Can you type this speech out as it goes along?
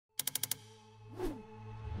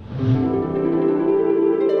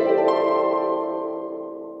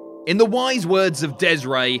In the wise words of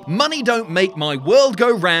Desiree, money don't make my world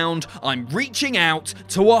go round, I'm reaching out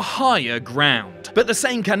to a higher ground. But the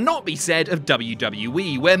same cannot be said of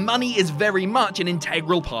WWE, where money is very much an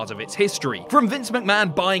integral part of its history. From Vince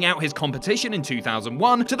McMahon buying out his competition in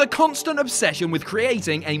 2001 to the constant obsession with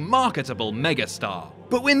creating a marketable megastar.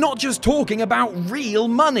 But we're not just talking about real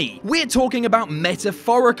money, we're talking about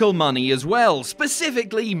metaphorical money as well,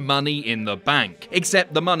 specifically money in the bank.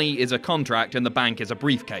 Except the money is a contract and the bank is a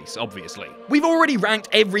briefcase, obviously. We've already ranked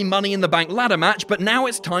every Money in the Bank ladder match, but now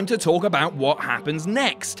it's time to talk about what happens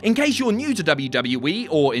next. In case you're new to WWE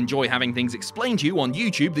or enjoy having things explained to you on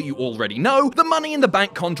YouTube that you already know, the Money in the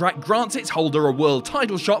Bank contract grants its holder a world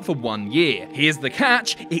title shot for 1 year. Here's the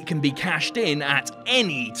catch, it can be cashed in at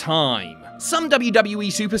any time. Some WWE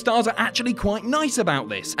superstars are actually quite nice about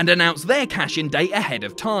this and announce their cash-in date ahead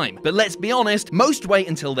of time. But let's be honest, most wait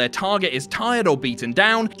until their target is tired or beaten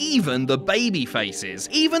down, even the baby faces.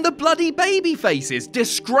 Even the bloody baby faces.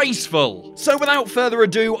 Disgraceful. So without further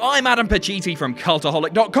ado, I'm Adam Pacitti from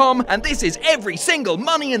Cultaholic.com, and this is every single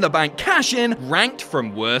Money in the Bank cash-in ranked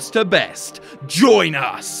from worst to best. Join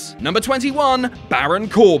us! Number 21, Baron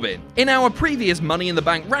Corbin. In our previous Money in the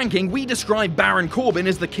Bank ranking, we described Baron Corbin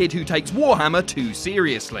as the kid who takes Warhammer too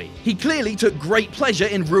seriously. He clearly took great pleasure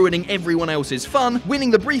in ruining everyone else's fun, winning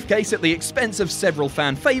the briefcase at the expense of several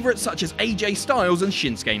fan favorites such as AJ Styles and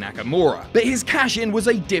Shinsuke Nakamura. But his cash-in was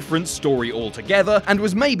a different story altogether, and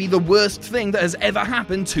was maybe the worst thing that has ever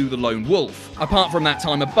happened to the Lone Wolf. Apart from that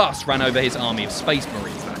time a bus ran over his army of Space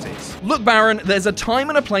Marines, that is. Look Baron, there's a time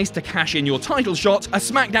and a place to cash in your title shot. A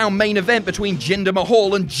SmackDown main event between Jinder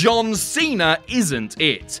Mahal and John Cena isn't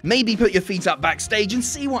it. Maybe put your feet up backstage and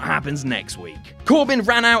see what happens next week. Corbin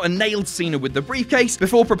ran out and nailed Cena with the briefcase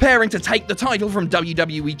before preparing to take the title from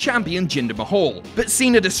WWE Champion Jinder Mahal. But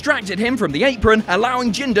Cena distracted him from the apron,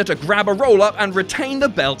 allowing Jinder to grab a roll-up and retain the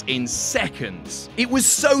belt in seconds. It was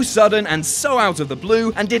so sudden and so out of the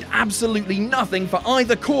blue, and did absolutely nothing for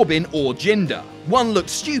either Corbin or Jinder. One looked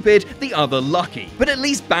stupid, the other lucky. But at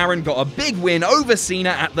least Baron got a big win over Cena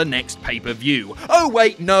at the next pay-per-view. Oh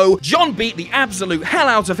wait, no, John beat the absolute hell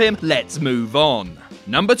out of him, let's move on.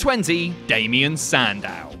 Number 20, Damien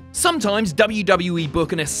Sandow. Sometimes WWE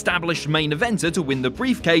book an established main eventer to win the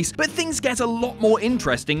briefcase, but things get a lot more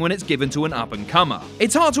interesting when it's given to an up-and-comer.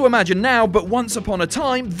 It's hard to imagine now, but once upon a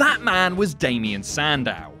time, that man was Damien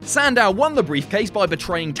Sandow. Sandow won the briefcase by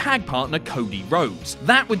betraying tag partner Cody Rhodes.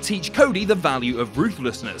 That would teach Cody the value of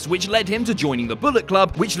ruthlessness, which led him to joining the Bullet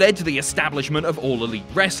Club, which led to the establishment of All Elite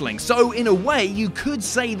Wrestling. So in a way, you could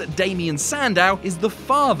say that Damien Sandow is the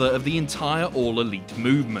father of the entire All Elite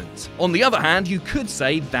movement. On the other hand, you could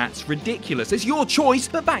say that's ridiculous. It's your choice,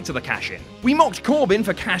 but back to the cash-in. We mocked Corbin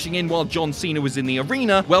for cashing in while John Cena was in the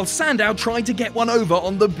arena, while Sandow tried to get one over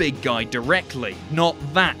on the big guy directly. Not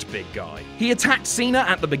that big guy. He attacked Cena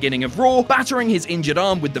at the beginning of Raw, battering his injured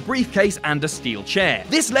arm with the briefcase and a steel chair.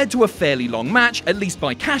 This led to a fairly long match, at least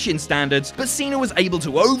by cash-in standards, but Cena was able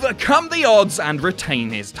to overcome the odds and retain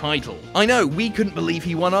his title. I know, we couldn't believe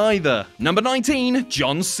he won either. Number 19,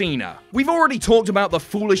 John Cena. We've already talked about the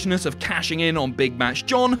foolishness of cashing in on Big Match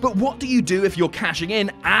John, but what do you do if you're cashing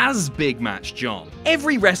in as Big Match John?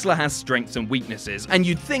 Every wrestler has strengths and weaknesses, and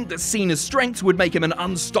you'd think that Cena's strengths would make him an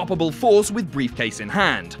unstoppable force with briefcase in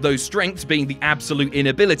hand. Those strengths being the absolute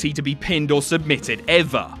inability to be pinned or submitted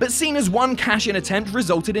ever. But Cena's one cash-in attempt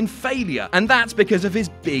resulted in failure, and that's because of his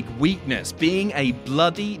big weakness, being a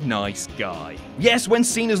bloody nice guy. Yes, when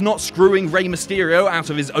Cena's not screwing Rey Mysterio out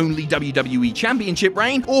of his only WWE Championship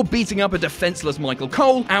reign, or beating up a defenseless Michael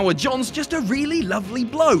Cole, our John's just a really lovely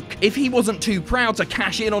bloke. If he wasn't too proud to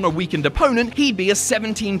cash in on a weakened opponent, he'd be a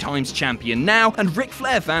 17 times champion now, and Ric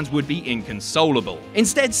Flair fans would be inconsolable.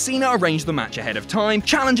 Instead, Cena arranged the match ahead of time,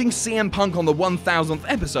 challenging CM Punk on the 1000th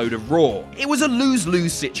episode of Raw. It was a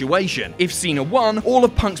lose-lose situation. If Cena won, all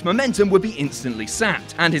of Punk's momentum would be instantly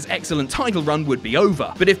sapped, and his excellent title run would be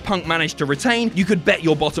over. But if Punk managed to retain, you could bet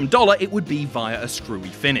your bottom dollar it would be via a screwy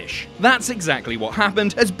finish. That's exactly what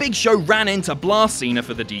happened, as Big Show ran in to blast Cena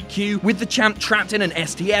for the DQ, with the champ trapped in an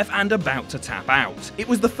STF and about to tap out. It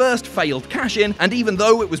was the first failed cash-in, and even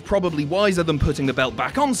though it was probably wiser than putting the belt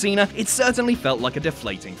back on Cena, it certainly felt like a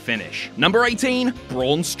deflating finish. Number 18,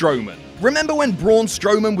 Braun Strowman. Remember when Braun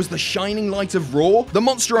Strowman was the shining light of Raw? The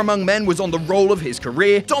monster among men was on the roll of his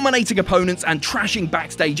career, dominating opponents and trashing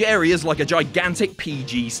backstage areas like a gigantic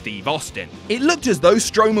PG Steve Austin. It looked as though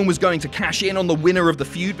Strowman was going to cash in on the winner of the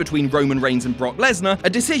feud between Roman Reigns and Brock Lesnar, a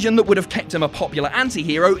decision that would have kept him a popular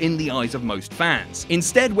anti-hero in the eyes of most fans.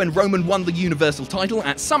 Instead, when Roman won the Universal title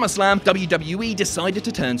at SummerSlam, WWE decided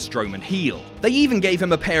to turn Strowman heel. They even gave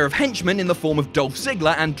him a pair of henchmen in the form of Dolph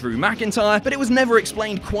Ziggler and Drew McIntyre, but it was never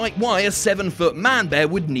explained quite why a 7-foot man-bear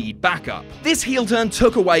would need backup. This heel turn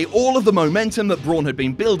took away all of the momentum that Braun had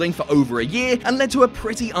been building for over a year and led to a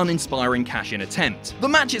pretty uninspiring cash-in attempt. The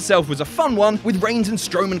match itself was a fun one, with Reigns and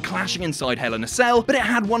Strowman clashing inside Hell in a Cell, but it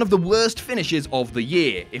had one of the worst finishes of the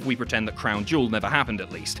year, if we pretend that Crown Jewel never happened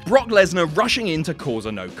at least. Brock Lesnar rushing in to cause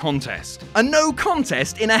a no contest. A no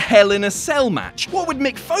contest in a Hell in a Cell match? What would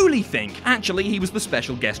Mick Foley think? Actually, he was the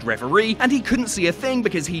special guest referee, and he couldn't see a thing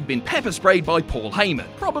because he'd been pepper sprayed by Paul Heyman.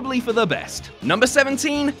 Probably for the best. Number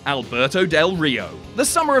 17, Alberto Del Rio. The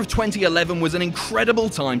summer of 2011 was an incredible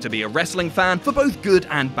time to be a wrestling fan for both good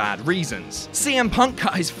and bad reasons. CM Punk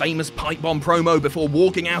cut his famous pipe bomb promo before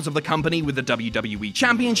walking out of the company with the WWE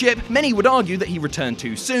Championship. Many would argue that he returned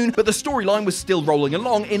too soon, but the storyline was still rolling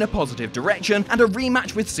along in a positive direction, and a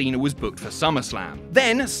rematch with Cena was booked for SummerSlam.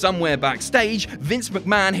 Then, somewhere backstage, Vince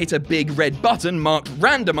McMahon hit a big red button marked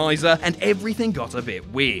randomizer, and everything got a bit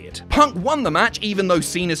weird. Punk won the match even though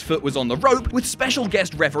Cena's foot was on the rope, with special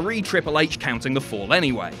guest referee Triple H counting the fall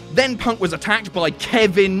anyway. Then Punk was attacked by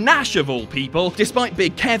Kevin Nash of all people, despite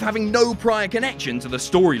Big Kev having no prior connection to the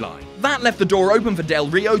storyline. That left the door open for Del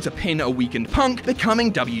Rio to pin a weakened Punk,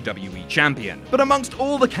 becoming WWE Champion. But amongst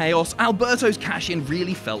all the chaos, Alberto's cash-in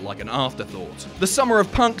really felt like an afterthought. The summer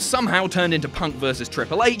of Punk somehow turned into Punk versus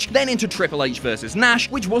Triple H, then into Triple H versus Nash,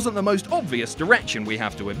 which wasn't the most obvious direction, we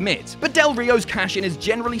have to admit. But Del Rio's cash-in is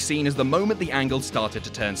generally seen as the moment the angle started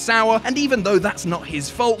to turn sour, and even though that's not his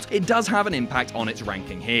fault, it does have an impact on its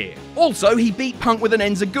ranking here. Also, he beat Punk with an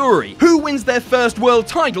enziguri. Who wins their first world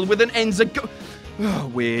title with an enziguri?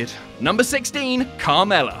 Oh, weird. Number 16,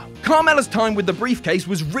 Carmella. Carmella's time with the briefcase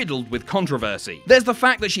was riddled with controversy. There's the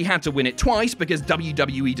fact that she had to win it twice because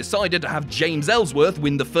WWE decided to have James Ellsworth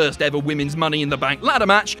win the first ever Women's Money in the Bank ladder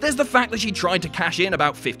match. There's the fact that she tried to cash in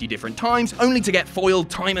about 50 different times, only to get foiled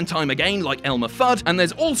time and time again like Elmer Fudd. And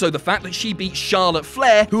there's also the fact that she beat Charlotte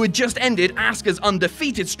Flair, who had just ended Asuka's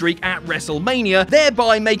undefeated streak at WrestleMania,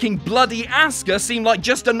 thereby making bloody Asuka seem like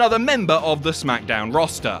just another member of the SmackDown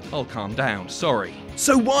roster. I'll calm down, sorry.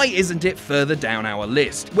 So why isn't it further down our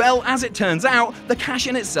list? Well, as it turns out, the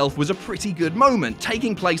cash-in itself was a pretty good moment,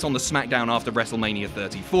 taking place on the SmackDown after WrestleMania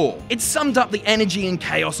 34. It summed up the energy and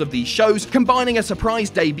chaos of these shows, combining a surprise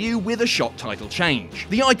debut with a shock title change.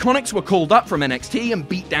 The Iconics were called up from NXT and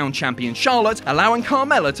beat down champion Charlotte, allowing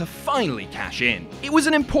Carmella to finally cash in. It was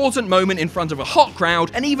an important moment in front of a hot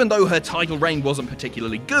crowd, and even though her title reign wasn't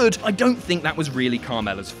particularly good, I don't think that was really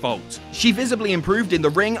Carmella's fault. She visibly improved in the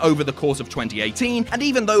ring over the course of 2018, and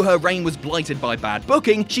even though her reign was blighted by bad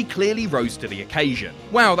booking, she clearly rose to the occasion.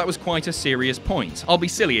 Wow, that was quite a serious point. I'll be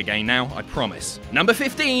silly again now, I promise. Number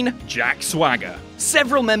 15, Jack Swagger.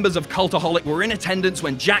 Several members of Cultaholic were in attendance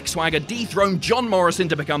when Jack Swagger dethroned John Morrison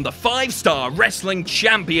to become the 5-star wrestling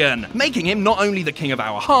champion, making him not only the king of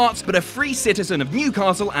our hearts, but a free citizen of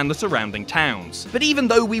Newcastle and the surrounding towns. But even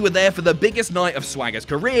though we were there for the biggest night of Swagger's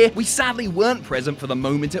career, we sadly weren't present for the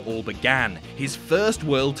moment it all began, his first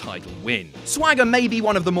world title win. Swagger may be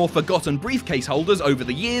one of the more forgotten briefcase holders over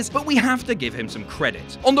the years, but we have to give him some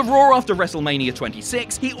credit. On the Raw after WrestleMania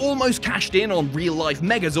 26, he almost cashed in on real-life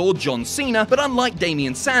Megazord John Cena, but unlike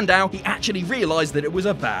Damien Sandow, he actually realized that it was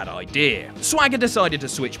a bad idea. Swagger decided to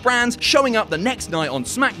switch brands, showing up the next night on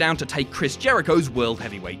SmackDown to take Chris Jericho's World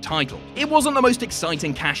Heavyweight title. It wasn't the most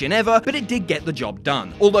exciting cash-in ever, but it did get the job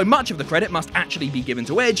done, although much of the credit must actually be given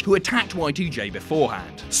to Edge, who attacked Y2J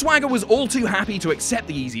beforehand. Swagger was all too happy to accept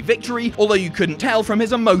the easy victory, although you couldn't tell from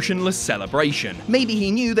his emotionless celebration. Maybe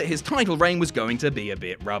he knew that his title reign was going to be a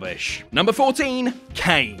bit rubbish. Number 14,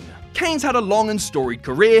 Kane. Kane's had a long and storied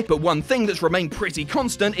career, but one thing that's remained pretty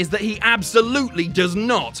constant is that he absolutely does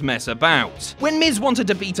not mess about. When Miz wanted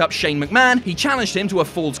to beat up Shane McMahon, he challenged him to a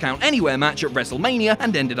Falls Count Anywhere match at WrestleMania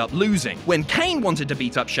and ended up losing. When Kane wanted to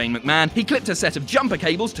beat up Shane McMahon, he clipped a set of jumper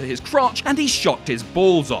cables to his crotch and he shocked his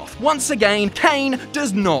balls off. Once again, Kane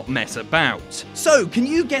does not mess about. So, can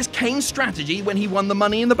you guess Kane's strategy when he won the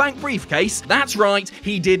Money in the Bank briefcase? That's right,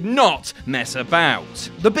 he did not mess about.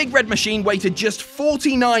 The Big Red Machine waited just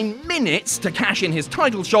 49 minutes to cash in his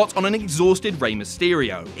title shot on an exhausted Rey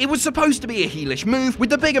Mysterio. It was supposed to be a heelish move, with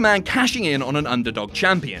the bigger man cashing in on an underdog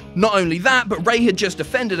champion. Not only that, but Rey had just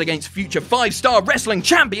defended against future 5-star wrestling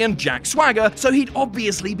champion Jack Swagger, so he'd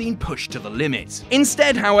obviously been pushed to the limit.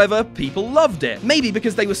 Instead, however, people loved it, maybe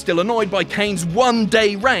because they were still annoyed by Kane's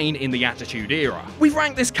one-day reign in the Attitude Era. We've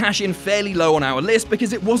ranked this cash-in fairly low on our list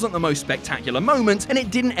because it wasn't the most spectacular moment, and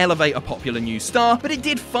it didn't elevate a popular new star, but it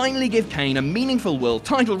did finally give Kane a meaningful world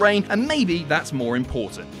title reign, and maybe that's more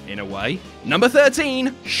important, in a way. Number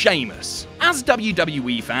 13, Sheamus. As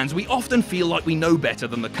WWE fans, we often feel like we know better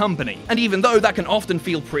than the company, and even though that can often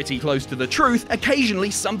feel pretty close to the truth, occasionally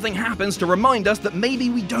something happens to remind us that maybe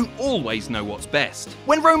we don't always know what's best.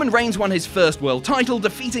 When Roman Reigns won his first world title,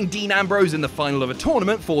 defeating Dean Ambrose in the final of a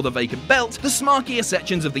tournament for the vacant belt, the smarkier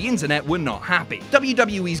sections of the internet were not happy.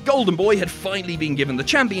 WWE's Golden Boy had finally been given the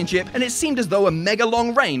championship, and it seemed as though a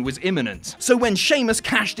mega-long reign was imminent. So when Sheamus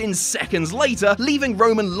cashed in seconds later, leaving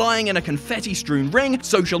Roman lying in a confetti-strewn ring,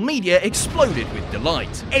 social media exploded with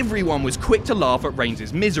delight. Everyone was quick to laugh at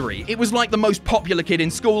Reigns' misery. It was like the most popular kid in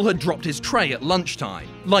school had dropped his tray at lunchtime.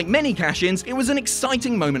 Like many cash-ins, it was an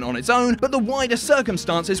exciting moment on its own, but the wider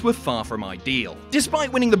circumstances were far from ideal.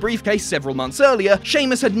 Despite winning the briefcase several months earlier,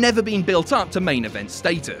 Sheamus had never been built up to main event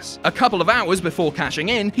status. A couple of hours before cashing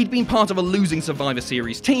in, he'd been part of a losing Survivor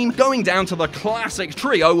Series team, going down to the classic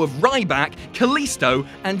trio of Ryback, Kalisto,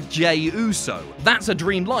 and Jey Uso. That's a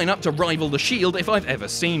dream lineup to rival The Shield if I've ever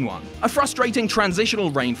seen one. A frustrating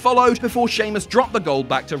transitional reign followed before Sheamus dropped the gold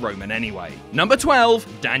back to Roman anyway. Number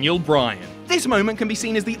 12, Daniel Bryan. This moment can be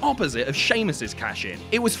seen as the opposite of Sheamus' cash-in.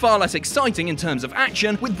 It was far less exciting in terms of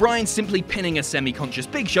action, with Bryan simply pinning a semi-conscious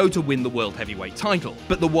Big Show to win the World Heavyweight title.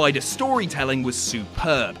 But the wider storytelling was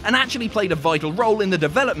superb, and actually played a vital role in the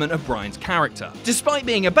development of Bryan's character. Despite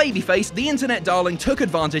being a babyface, the internet darling took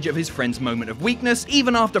advantage of his friend's moment of weakness,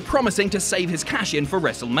 even after promising to save his cash-in for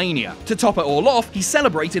WrestleMania. To top it all off, he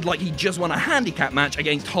celebrated like he just won a handicap match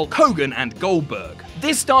against Hulk Hogan and Goldberg.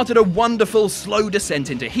 This started a wonderful, slow descent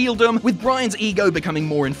into heeldom, with Bryan's ego becoming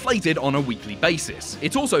more inflated on a weekly basis.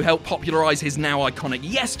 It also helped popularize his now iconic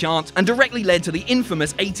yes chant, and directly led to the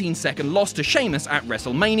infamous 18-second loss to Sheamus at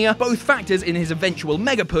WrestleMania, both factors in his eventual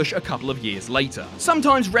mega push a couple of years later.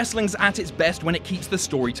 Sometimes wrestling's at its best when it keeps the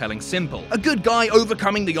storytelling simple, a good guy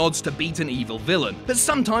overcoming the odds to beat an evil villain, but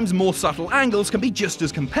sometimes more subtle angles can be just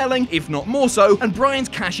as compelling, if not more so, and Bryan's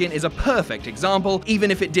cash-in is a perfect example, even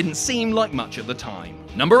if it didn't seem like much at the time.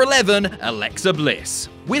 Number 11, Alexa Bliss.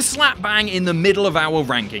 We're slap bang in the middle of our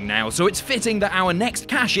ranking now, so it's fitting that our next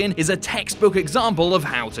cash-in is a textbook example of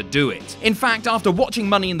how to do it. In fact, after watching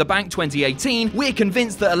Money in the Bank 2018, we're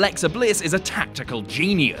convinced that Alexa Bliss is a tactical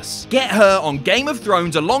genius. Get her on Game of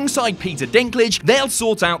Thrones alongside Peter Dinklage, they'll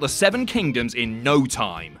sort out the Seven Kingdoms in no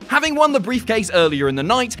time. Having won the briefcase earlier in the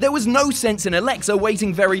night, there was no sense in Alexa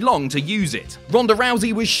waiting very long to use it. Ronda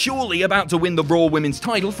Rousey was surely about to win the Raw Women's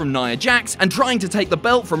title from Nia Jax, and trying to take the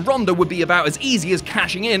belt from Ronda would be about as easy as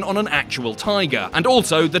cashing in on an actual tiger, and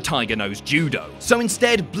also the Tiger Nose Judo. So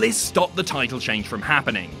instead, Bliss stopped the title change from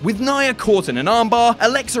happening. With Nia caught in an armbar,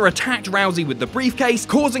 Alexa attacked Rousey with the briefcase,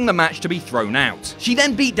 causing the match to be thrown out. She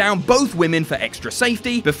then beat down both women for extra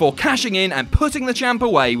safety, before cashing in and putting the champ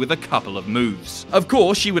away with a couple of moves. Of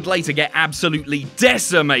course, she would later get absolutely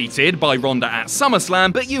decimated by Ronda at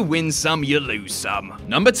SummerSlam, but you win some, you lose some.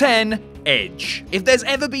 Number 10, Edge. If there's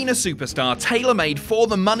ever been a superstar tailor-made for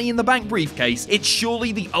the Money in the Bank briefcase, it's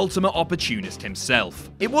surely the ultimate opportunist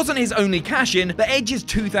himself. It wasn't his only cash-in, but Edge's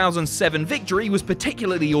 2007 victory was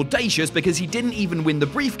particularly audacious because he didn't even win the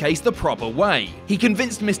briefcase the proper way. He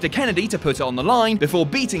convinced Mr. Kennedy to put it on the line before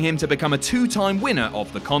beating him to become a two-time winner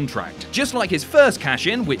of the contract. Just like his first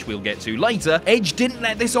cash-in, which we'll get to later, Edge didn't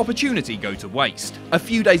let this opportunity go to waste. A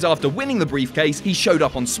few days after winning the briefcase, he showed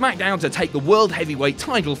up on SmackDown to take the World Heavyweight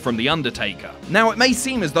title from The Undertaker. Now, it may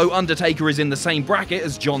seem as though Undertaker is in the same bracket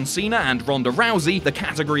as John Cena and Ronda Rousey, the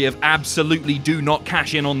category of absolutely do not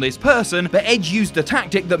cash in on this person, but Edge used a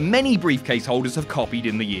tactic that many briefcase holders have copied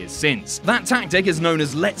in the years since. That tactic is known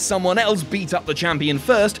as let someone else beat up the champion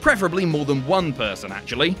first, preferably more than one person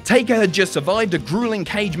actually. Taker had just survived a grueling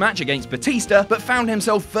cage match against Batista, but found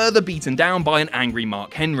himself further beaten down by an angry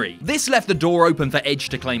Mark Henry. This left the door open for Edge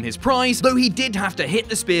to claim his prize, though he did have to hit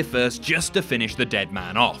the spear first just to finish the dead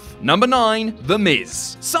man off. Number Number 9, The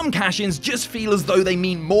Miz. Some cash-ins just feel as though they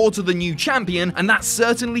mean more to the new champion, and that's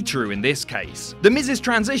certainly true in this case. The Miz's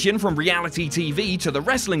transition from reality TV to the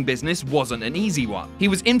wrestling business wasn't an easy one. He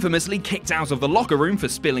was infamously kicked out of the locker room for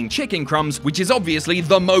spilling chicken crumbs, which is obviously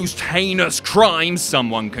the most heinous crime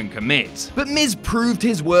someone can commit. But Miz proved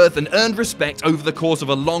his worth and earned respect over the course of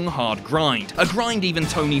a long, hard grind. A grind even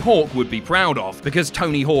Tony Hawk would be proud of, because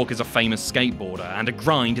Tony Hawk is a famous skateboarder, and a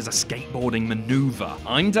grind is a skateboarding maneuver.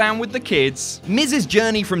 I'm down with the kids. Miz's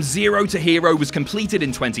journey from zero to hero was completed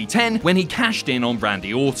in 2010 when he cashed in on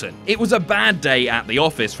Randy Orton. It was a bad day at the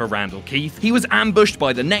office for Randall Keith. He was ambushed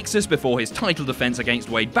by the Nexus before his title defense against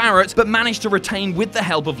Wade Barrett, but managed to retain with the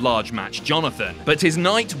help of large match Jonathan. But his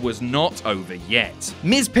night was not over yet.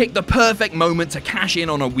 Miz picked the perfect moment to cash in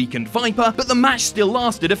on a weakened Viper, but the match still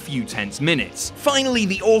lasted a few tense minutes. Finally,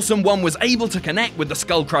 the Awesome One was able to connect with the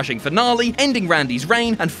skull-crushing finale, ending Randy's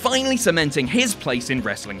reign and finally cementing his place in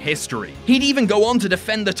wrestling history. He'd even go on to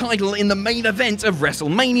defend the title in the main event of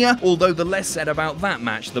WrestleMania, although the less said about that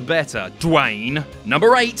match the better. Dwayne.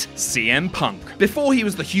 Number 8, CM Punk. Before he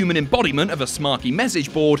was the human embodiment of a smarky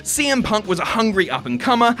message board, CM Punk was a hungry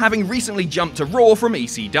up-and-comer, having recently jumped to Raw from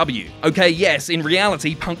ECW. Okay, yes, in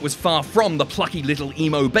reality, Punk was far from the plucky little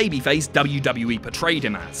emo babyface WWE portrayed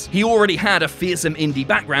him as. He already had a fearsome indie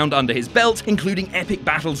background under his belt, including epic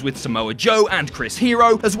battles with Samoa Joe and Chris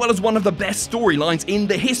Hero, as well as one of the best storylines in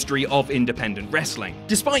the history of independent wrestling.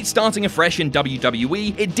 Despite starting afresh in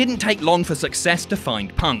WWE, it didn't take long for success to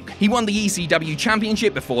find Punk. He won the ECW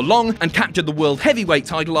Championship before long and captured the World Heavyweight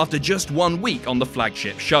title after just 1 week on the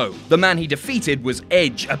flagship show. The man he defeated was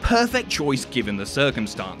Edge, a perfect choice given the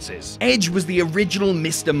circumstances. Edge was the original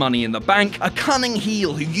Mr. Money in the Bank, a cunning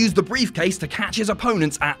heel who used the briefcase to catch his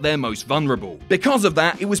opponents at their most vulnerable. Because of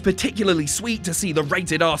that, it was particularly sweet to see the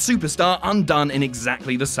rated R superstar undone in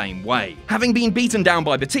exactly the same way. Having been beaten down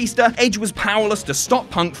by Batista, Edge was powerless to stop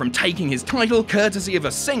Punk from taking his title courtesy of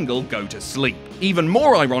a single go to sleep. Even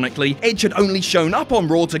more ironically, Edge had only shown up on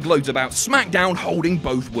Raw to gloat about SmackDown holding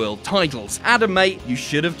both world titles. Adam, mate, you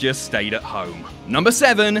should have just stayed at home. Number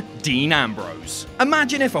 7, Dean Ambrose.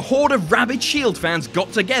 Imagine if a horde of rabid Shield fans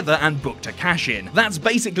got together and booked a cash-in. That's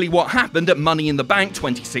basically what happened at Money in the Bank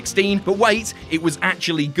 2016, but wait, it was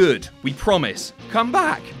actually good. We promise. Come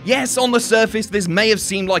back. Yes, on the surface, this may have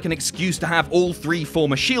seemed like an excuse to have all 3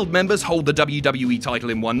 former Shield members hold the WWE title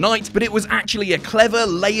in one night, but it was actually a clever,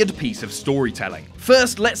 layered piece of storytelling.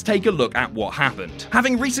 First, let's take a look at what happened.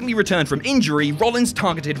 Having recently returned from injury, Rollins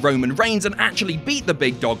targeted Roman Reigns and actually beat the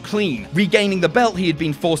big dog clean, regaining the belt he had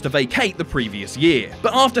been forced to vacate the previous year.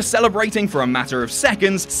 But after celebrating for a matter of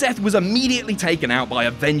seconds, Seth was immediately taken out by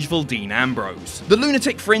a vengeful Dean Ambrose. The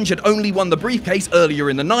Lunatic Fringe had only won the briefcase earlier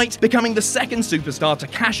in the night, becoming the second superstar to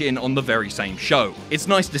cash in on the very same show. It's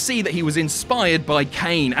nice to see that he was inspired by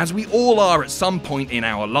Kane, as we all are at some point in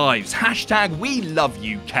our lives. Hashtag we love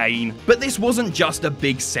you, Kane. But this wasn't just a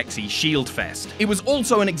big sexy Shield fest. It was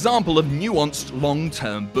also an example of nuanced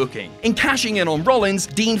long-term booking. In cashing in on Rollins,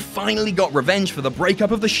 Dean finally got revenge for the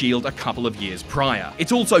breakup of the Shield a couple of years prior.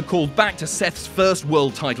 It also called back to Seth's first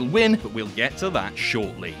world title win, but we'll get to that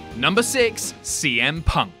shortly. Number 6, CM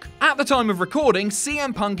Punk. At the time of recording,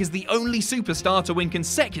 CM Punk is the only superstar to win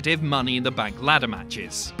consecutive Money in the Bank ladder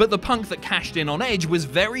matches. But the Punk that cashed in on Edge was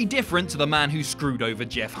very different to the man who screwed over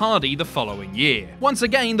Jeff Hardy the following year. Once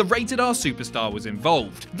again, the rated R superstar was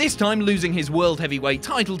involved, this time losing his World Heavyweight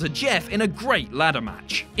title to Jeff in a great ladder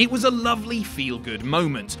match. It was a lovely feel-good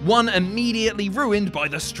moment, one immediately ruined by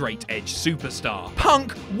the straight edge superstar.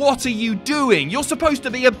 Punk, what are you doing? You're supposed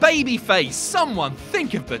to be a babyface! Someone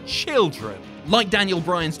think of the children! Like Daniel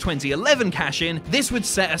Bryan's 2011 cash-in, this would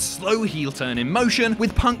set a slow heel turn in motion,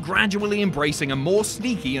 with Punk gradually embracing a more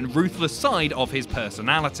sneaky and ruthless side of his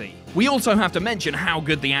personality. We also have to mention how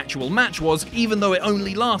good the actual match was, even though it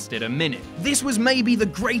only lasted a minute. This was maybe the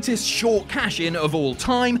greatest short cash-in of all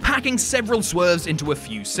time, packing several swerves into a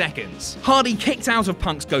few seconds. Hardy kicked out of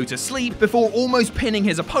Punk's go-to-sleep before almost pinning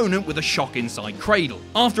his opponent with a shock inside cradle.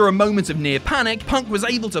 After a moment of near panic, Punk was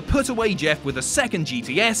able to put away Jeff with a second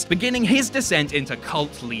GTS, beginning his descent into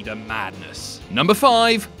cult leader madness. Number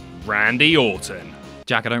 5, Randy Orton.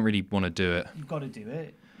 Jack, I don't really want to do it. You've got to do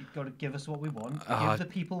it. You've got to give us what we want. Give the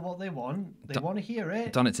people what they want. They want to hear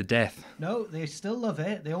it. Done it to death. No, they still love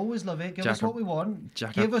it. They always love it. Give Jack, us what we want.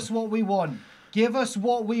 Jack, give us what we want. Give us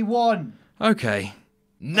what we want. Okay.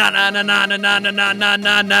 Na na na na na na na na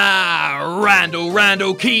na na.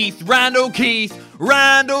 Randall Keith. Randall Keith.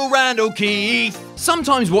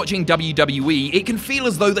 Sometimes watching WWE, it can feel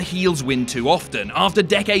as though the heels win too often, after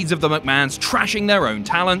decades of the McMahons trashing their own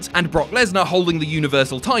talent, and Brock Lesnar holding the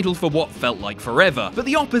Universal title for what felt like forever, but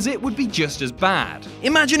the opposite would be just as bad.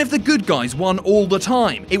 Imagine if the good guys won all the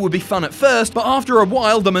time. It would be fun at first, but after a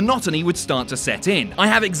while the monotony would start to set in. I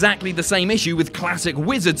have exactly the same issue with classic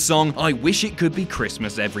Wizards song, I Wish It Could Be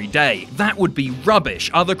Christmas Every Day. That would be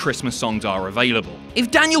rubbish, other Christmas songs are available.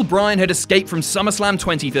 If Daniel Bryan had escaped from SummerSlam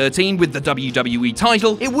 2013 with the WWE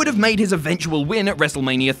title, it would have made his eventual win at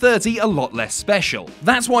WrestleMania 30 a lot less special.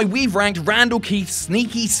 That's why we've ranked Randall Keith's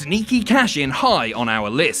sneaky cash-in high on our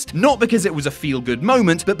list. Not because it was a feel-good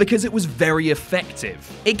moment, but because it was very effective.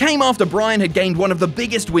 It came after Bryan had gained one of the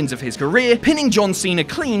biggest wins of his career, pinning John Cena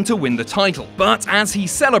clean to win the title. But as he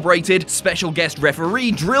celebrated, special guest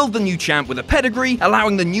referee drilled the new champ with a pedigree,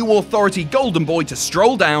 allowing the new authority Golden Boy to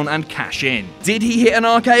stroll down and cash in. Did he hit an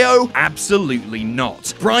RKO? Absolutely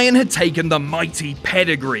not. Bryan had taken the mighty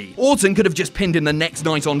pedigree. Orton could have just pinned him the next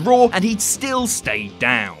night on Raw, and he'd still stayed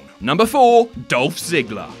down. Number 4, Dolph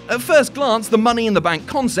Ziggler. At first glance, the Money in the Bank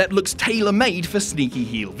concept looks tailor-made for sneaky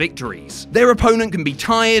heel victories. Their opponent can be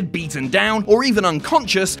tired, beaten down, or even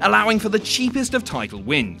unconscious, allowing for the cheapest of title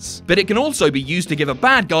wins. But it can also be used to give a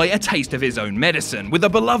bad guy a taste of his own medicine, with a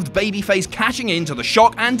beloved babyface cashing in to the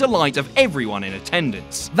shock and delight of everyone in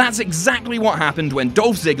attendance. That's exactly what happened when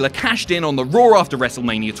Dolph Ziggler cashed in on the Raw after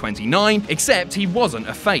WrestleMania 29, except he wasn't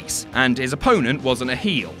a face, and his opponent wasn't a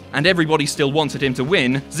heel. And everybody still wanted him to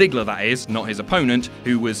win, Ziggler that is, not his opponent,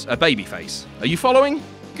 who was a babyface. Are you following?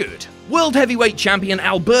 Good. World Heavyweight Champion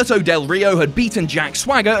Alberto Del Rio had beaten Jack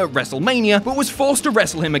Swagger at WrestleMania, but was forced to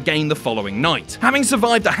wrestle him again the following night. Having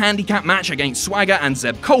survived a handicap match against Swagger and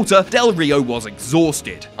Zeb Coulter, Del Rio was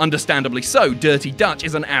exhausted. Understandably so, Dirty Dutch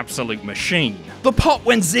is an absolute machine. The pop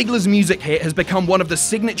when Ziggler's music hit has become one of the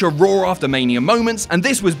signature Raw After Mania moments, and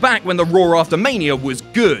this was back when the Raw After Mania was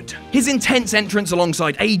good. His intense entrance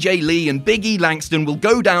alongside AJ Lee and Big E Langston will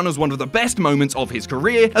go down as one of the best moments of his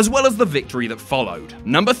career, as well as the victory that followed.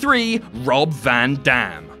 Number 3, Rob Van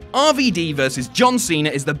Dam. RVD versus John Cena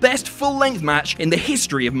is the best full-length match in the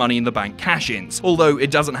history of Money in the Bank cash-ins, although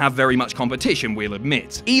it doesn't have very much competition, we'll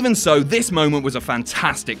admit. Even so, this moment was a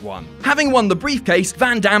fantastic one. Having won the briefcase,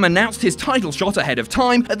 Van Dam announced his title shot ahead of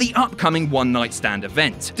time at the upcoming One Night Stand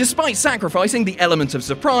event. Despite sacrificing the element of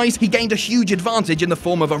surprise, he gained a huge advantage in the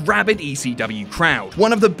form of a rabid ECW crowd,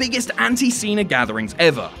 one of the biggest anti-Cena gatherings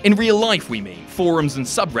ever. In real life, we mean. Forums and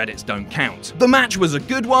subreddits don't count. The match was a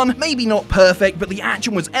good one, maybe not perfect, but the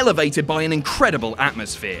action was elevated by an incredible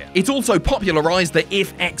atmosphere. It also popularized the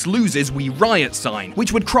 "If X loses, we riot" sign,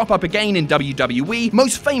 which would crop up again in WWE,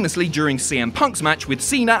 most famously during CM Punk's match with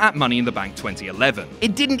Cena at Money in the Bank 2011.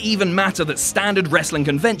 It didn't even matter that standard wrestling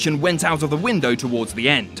convention went out of the window towards the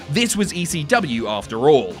end. This was ECW after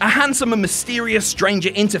all. A handsome and mysterious stranger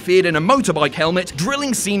interfered in a motorbike helmet,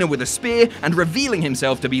 drilling Cena with a spear and revealing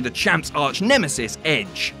himself to be the champ's arch nemesis,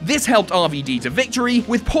 Edge. This helped RVD to victory,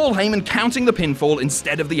 with Paul Heyman counting the pinfall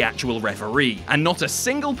instead of the actual referee, and not a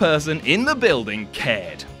single person in the building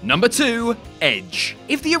cared. Number 2, Edge.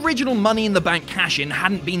 If the original Money in the Bank cash-in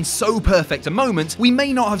hadn't been so perfect a moment, we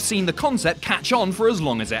may not have seen the concept catch on for as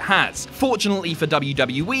long as it has. Fortunately for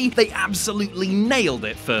WWE, they absolutely nailed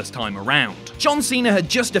it first time around. John Cena had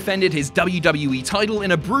just defended his WWE title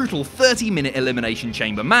in a brutal 30-minute Elimination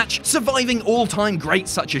Chamber match, surviving all-time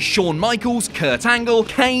greats such as Shawn Michaels, Kurt Angle,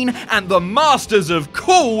 Kane, and the Masters of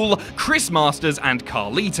Cool, Chris Masters and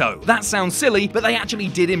Carlito. That sounds silly, but they actually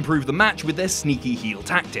did improve the match with their sneaky heel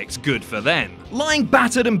tactics. Good for them. Lying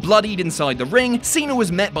battered and bloodied inside the ring, Cena was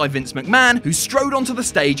met by Vince McMahon, who strode onto the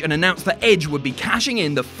stage and announced that Edge would be cashing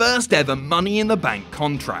in the first ever Money in the Bank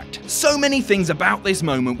contract. So many things about this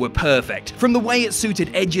moment were perfect, from the way it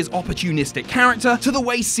suited Edge's opportunistic character to the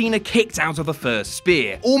way Cena kicked out of the first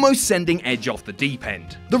spear, almost sending Edge off the deep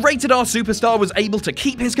end. The Rated R superstar was able to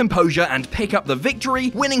keep his composure and pick up the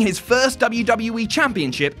victory, winning his first WWE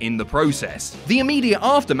Championship in the process. The immediate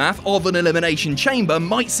aftermath of an Elimination Chamber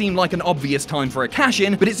might seem like an obvious time for a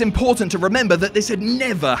cash-in, but it's important to remember that this had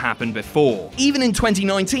never happened before. Even in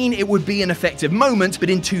 2019, it would be an effective moment,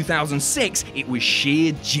 but in 2006, it was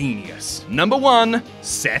sheer genius. Number 1,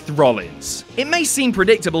 Seth Rollins. It may seem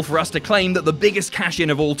predictable for us to claim that the biggest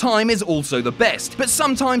cash-in of all time is also the best, but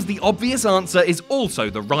sometimes the obvious answer is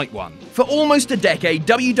also the right one. For almost a decade,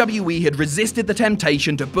 WWE had resisted the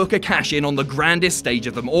temptation to book a cash-in on the grandest stage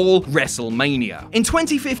of them all, WrestleMania. In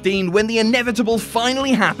 2015, when the inevitable finally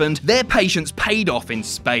finally happened, their patience paid off in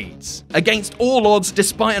spades. Against all odds,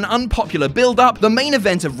 despite an unpopular build-up, the main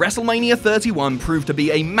event of WrestleMania 31 proved to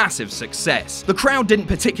be a massive success. The crowd didn't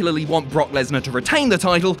particularly want Brock Lesnar to retain the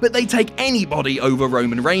title, but they'd take anybody over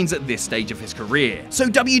Roman Reigns at this stage of his career. So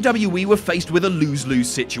WWE were faced with a lose-lose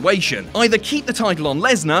situation. Either keep the title on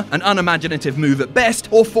Lesnar, an unimaginative move at best,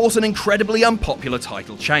 or force an incredibly unpopular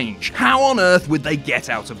title change. How on earth would they get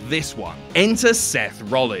out of this one? Enter Seth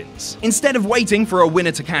Rollins. Instead of waiting for a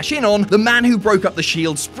winner to cash in on, the man who broke up the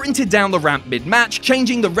Shield sprinted down the ramp mid-match,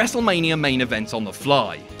 changing the WrestleMania main event on the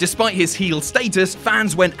fly. Despite his heel status,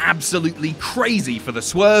 fans went absolutely crazy for the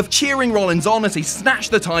swerve, cheering Rollins on as he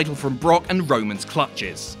snatched the title from Brock and Roman's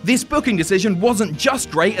clutches. This booking decision wasn't just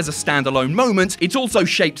great as a standalone moment, it also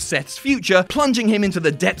shaped Seth's future, plunging him into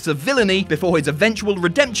the depths of villainy before his eventual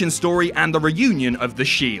redemption story and the reunion of the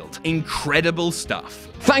Shield. Incredible stuff.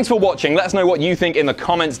 Thanks for watching. Let us know what you think in the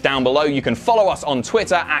comments down below. You can follow us on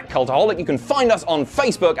Twitter at Cultaholic. You can find us on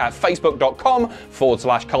Facebook at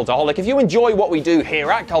facebook.com/Cultaholic. If you enjoy what we do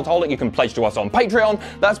here at Cultaholic, you can pledge to us on Patreon.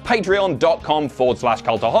 That's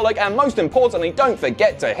patreon.com/Cultaholic. And most importantly, don't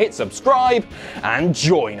forget to hit subscribe and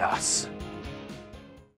join us.